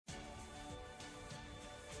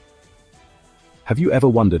Have you ever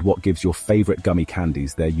wondered what gives your favorite gummy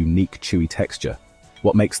candies their unique chewy texture?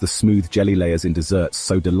 What makes the smooth jelly layers in desserts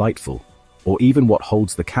so delightful? Or even what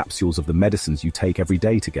holds the capsules of the medicines you take every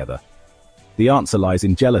day together? The answer lies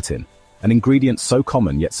in gelatin, an ingredient so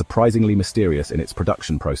common yet surprisingly mysterious in its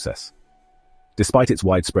production process. Despite its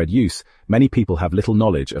widespread use, many people have little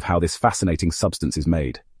knowledge of how this fascinating substance is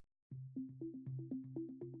made.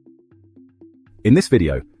 In this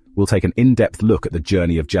video, we'll take an in-depth look at the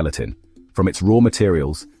journey of gelatin, from its raw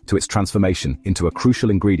materials to its transformation into a crucial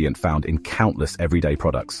ingredient found in countless everyday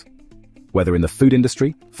products. Whether in the food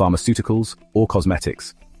industry, pharmaceuticals, or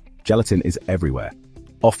cosmetics, gelatin is everywhere,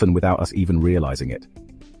 often without us even realizing it.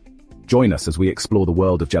 Join us as we explore the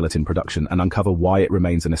world of gelatin production and uncover why it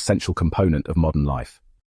remains an essential component of modern life.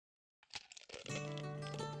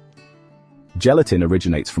 Gelatin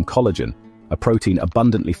originates from collagen, a protein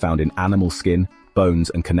abundantly found in animal skin, bones,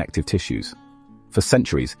 and connective tissues. For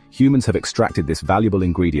centuries, humans have extracted this valuable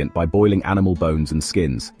ingredient by boiling animal bones and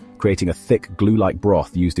skins, creating a thick, glue-like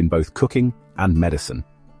broth used in both cooking and medicine.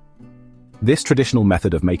 This traditional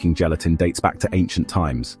method of making gelatin dates back to ancient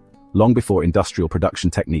times, long before industrial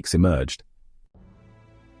production techniques emerged.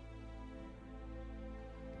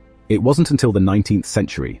 It wasn't until the 19th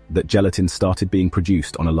century that gelatin started being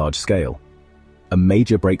produced on a large scale. A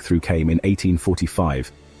major breakthrough came in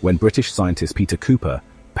 1845, when British scientist Peter Cooper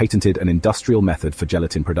patented an industrial method for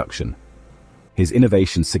gelatin production. His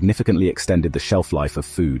innovation significantly extended the shelf life of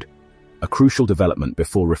food, a crucial development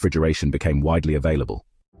before refrigeration became widely available.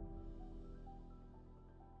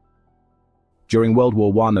 During World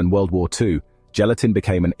War I and World War II, gelatin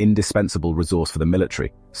became an indispensable resource for the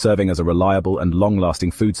military, serving as a reliable and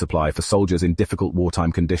long-lasting food supply for soldiers in difficult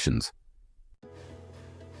wartime conditions.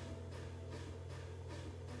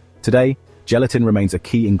 Today, gelatin remains a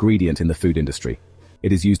key ingredient in the food industry.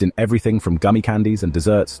 It is used in everything from gummy candies and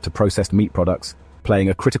desserts to processed meat products, playing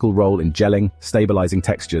a critical role in gelling, stabilizing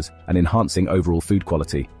textures, and enhancing overall food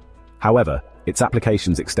quality. However, its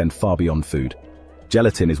applications extend far beyond food.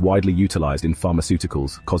 Gelatin is widely utilized in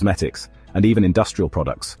pharmaceuticals, cosmetics, and even industrial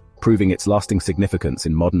products, proving its lasting significance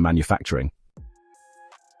in modern manufacturing.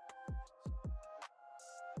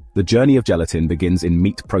 The journey of gelatin begins in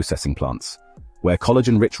meat processing plants, where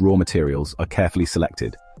collagen-rich raw materials are carefully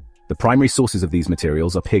selected. The primary sources of these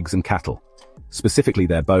materials are pigs and cattle, specifically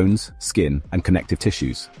their bones, skin, and connective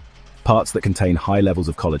tissues, parts that contain high levels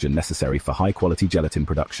of collagen necessary for high-quality gelatin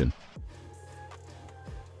production.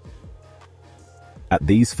 At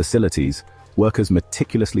these facilities, workers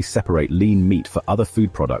meticulously separate lean meat for other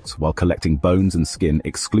food products while collecting bones and skin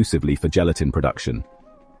exclusively for gelatin production.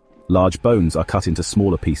 Large bones are cut into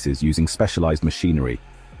smaller pieces using specialized machinery,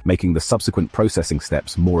 making the subsequent processing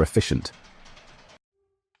steps more efficient.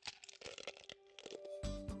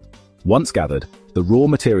 Once gathered, the raw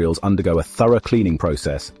materials undergo a thorough cleaning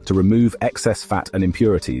process to remove excess fat and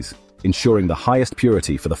impurities, ensuring the highest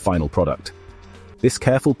purity for the final product. This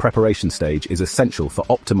careful preparation stage is essential for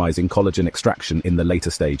optimizing collagen extraction in the later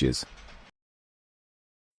stages.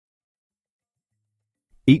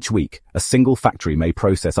 Each week, a single factory may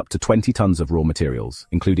process up to 20 tons of raw materials,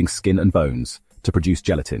 including skin and bones, to produce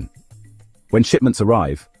gelatin. When shipments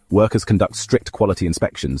arrive, workers conduct strict quality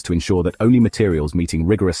inspections to ensure that only materials meeting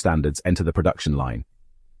rigorous standards enter the production line.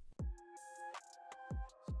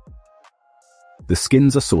 The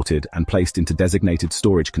skins are sorted and placed into designated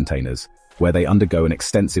storage containers, where they undergo an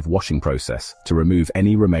extensive washing process to remove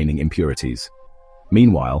any remaining impurities.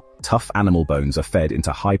 Meanwhile, tough animal bones are fed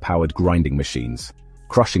into high-powered grinding machines,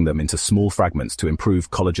 crushing them into small fragments to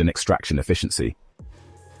improve collagen extraction efficiency.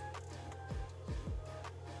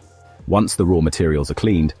 Once the raw materials are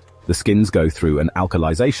cleaned, the skins go through an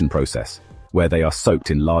alkalization process, where they are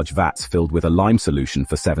soaked in large vats filled with a lime solution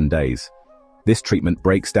for 7 days. This treatment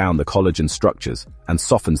breaks down the collagen structures and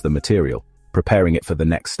softens the material, preparing it for the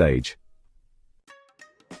next stage.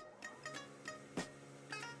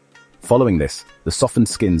 Following this, the softened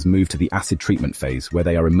skins move to the acid treatment phase, where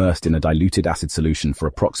they are immersed in a diluted acid solution for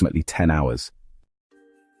approximately 10 hours.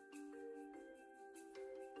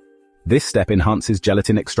 This step enhances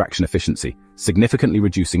gelatin extraction efficiency, significantly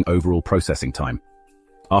reducing overall processing time.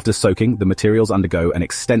 After soaking, the materials undergo an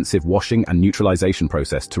extensive washing and neutralization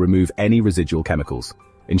process to remove any residual chemicals,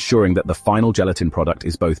 ensuring that the final gelatin product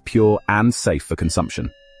is both pure and safe for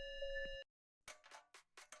consumption.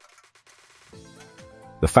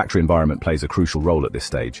 The factory environment plays a crucial role at this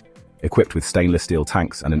stage. Equipped with stainless steel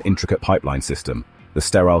tanks and an intricate pipeline system, the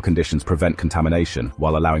sterile conditions prevent contamination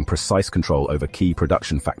while allowing precise control over key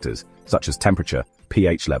production factors, such as temperature,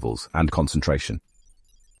 pH levels, and concentration.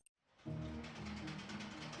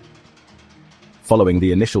 Following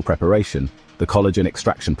the initial preparation, the collagen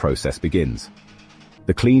extraction process begins.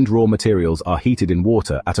 The cleaned raw materials are heated in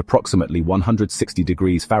water at approximately 160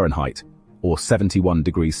 degrees Fahrenheit, or 71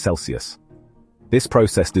 degrees Celsius. This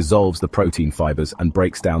process dissolves the protein fibers and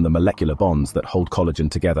breaks down the molecular bonds that hold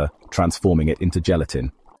collagen together, transforming it into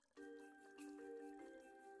gelatin.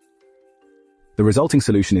 The resulting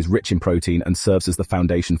solution is rich in protein and serves as the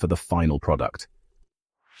foundation for the final product.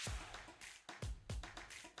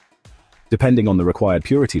 Depending on the required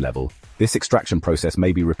purity level, this extraction process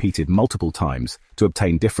may be repeated multiple times to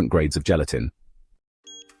obtain different grades of gelatin.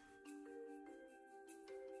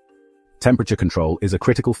 Temperature control is a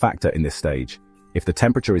critical factor in this stage. If the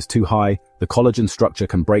temperature is too high, the collagen structure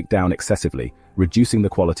can break down excessively, reducing the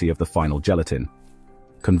quality of the final gelatin.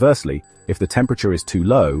 Conversely, if the temperature is too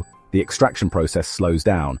low, the extraction process slows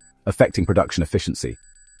down, affecting production efficiency.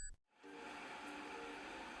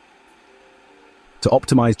 To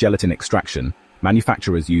optimize gelatin extraction,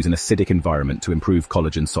 manufacturers use an acidic environment to improve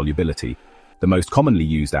collagen solubility. The most commonly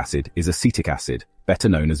used acid is acetic acid, better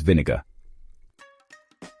known as vinegar.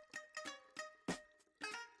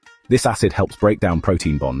 This acid helps break down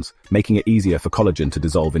protein bonds, making it easier for collagen to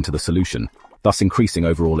dissolve into the solution, thus increasing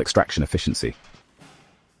overall extraction efficiency.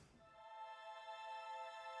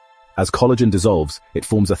 As collagen dissolves, it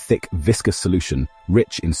forms a thick, viscous solution,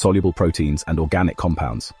 rich in soluble proteins and organic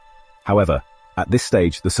compounds. However, at this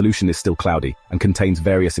stage, the solution is still cloudy and contains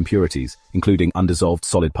various impurities, including undissolved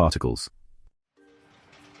solid particles.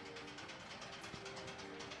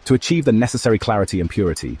 To achieve the necessary clarity and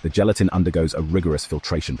purity, the gelatin undergoes a rigorous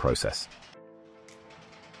filtration process.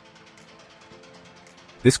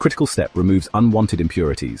 This critical step removes unwanted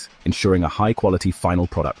impurities, ensuring a high-quality final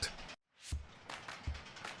product.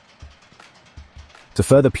 To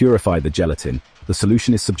further purify the gelatin, the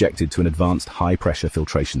solution is subjected to an advanced high-pressure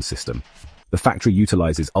filtration system. The factory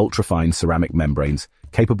utilizes ultrafine ceramic membranes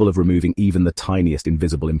capable of removing even the tiniest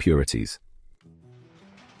invisible impurities.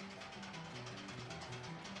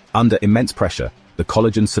 Under immense pressure, the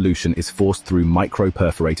collagen solution is forced through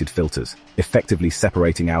micro-perforated filters, effectively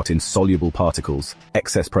separating out insoluble particles,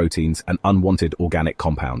 excess proteins, and unwanted organic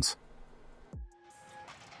compounds.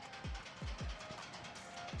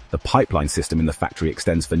 The pipeline system in the factory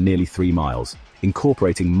extends for nearly 3 miles,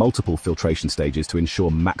 incorporating multiple filtration stages to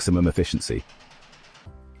ensure maximum efficiency.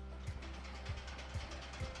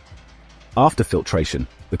 After filtration,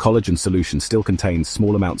 the collagen solution still contains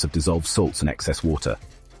small amounts of dissolved salts and excess water.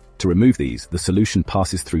 To remove these, the solution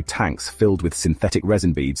passes through tanks filled with synthetic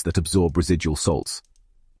resin beads that absorb residual salts.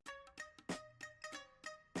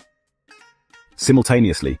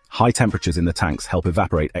 Simultaneously, high temperatures in the tanks help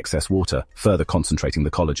evaporate excess water, further concentrating the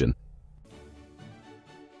collagen.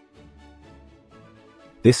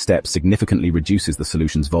 This step significantly reduces the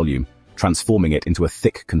solution's volume, transforming it into a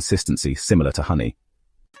thick consistency similar to honey.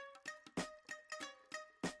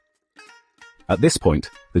 At this point,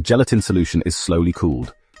 the gelatin solution is slowly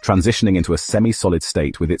cooled, transitioning into a semi-solid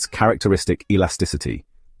state with its characteristic elasticity.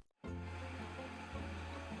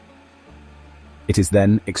 It is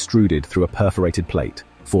then extruded through a perforated plate,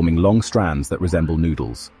 forming long strands that resemble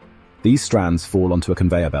noodles. These strands fall onto a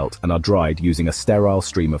conveyor belt and are dried using a sterile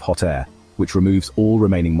stream of hot air, which removes all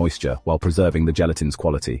remaining moisture while preserving the gelatin's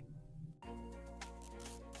quality.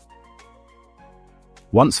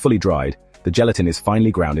 Once fully dried, the gelatin is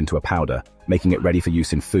finely ground into a powder, making it ready for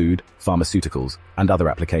use in food, pharmaceuticals, and other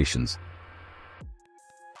applications.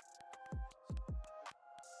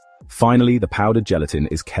 Finally, the powdered gelatin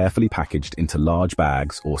is carefully packaged into large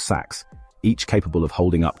bags or sacks, each capable of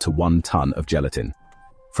holding up to 1 ton of gelatin.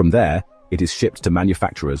 From there, it is shipped to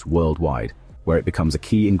manufacturers worldwide, where it becomes a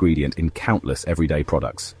key ingredient in countless everyday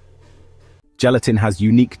products. Gelatin has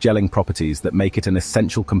unique gelling properties that make it an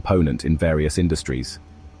essential component in various industries.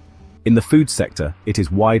 In the food sector, it is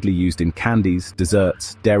widely used in candies,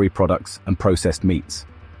 desserts, dairy products, and processed meats.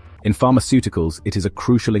 In pharmaceuticals, it is a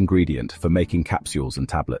crucial ingredient for making capsules and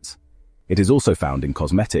tablets. It is also found in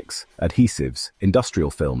cosmetics, adhesives, industrial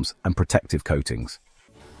films, and protective coatings.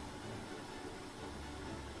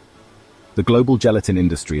 The global gelatin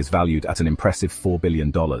industry is valued at an impressive $4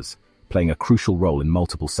 billion, playing a crucial role in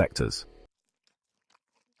multiple sectors.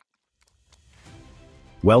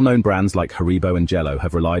 Well-known brands like Haribo and Jell-O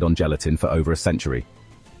have relied on gelatin for over a century,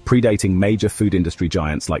 predating major food industry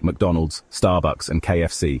giants like McDonald's, Starbucks, and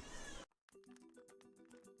KFC.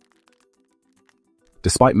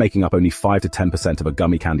 Despite making up only 5 to 10% of a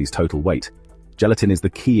gummy candy's total weight, gelatin is the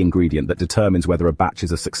key ingredient that determines whether a batch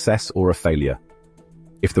is a success or a failure.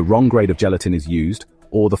 If the wrong grade of gelatin is used,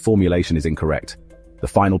 or the formulation is incorrect, the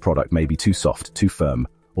final product may be too soft, too firm,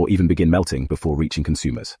 or even begin melting before reaching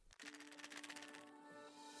consumers.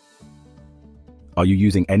 Are you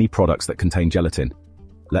using any products that contain gelatin?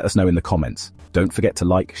 Let us know in the comments. Don't forget to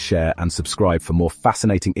like, share, and subscribe for more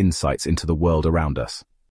fascinating insights into the world around us.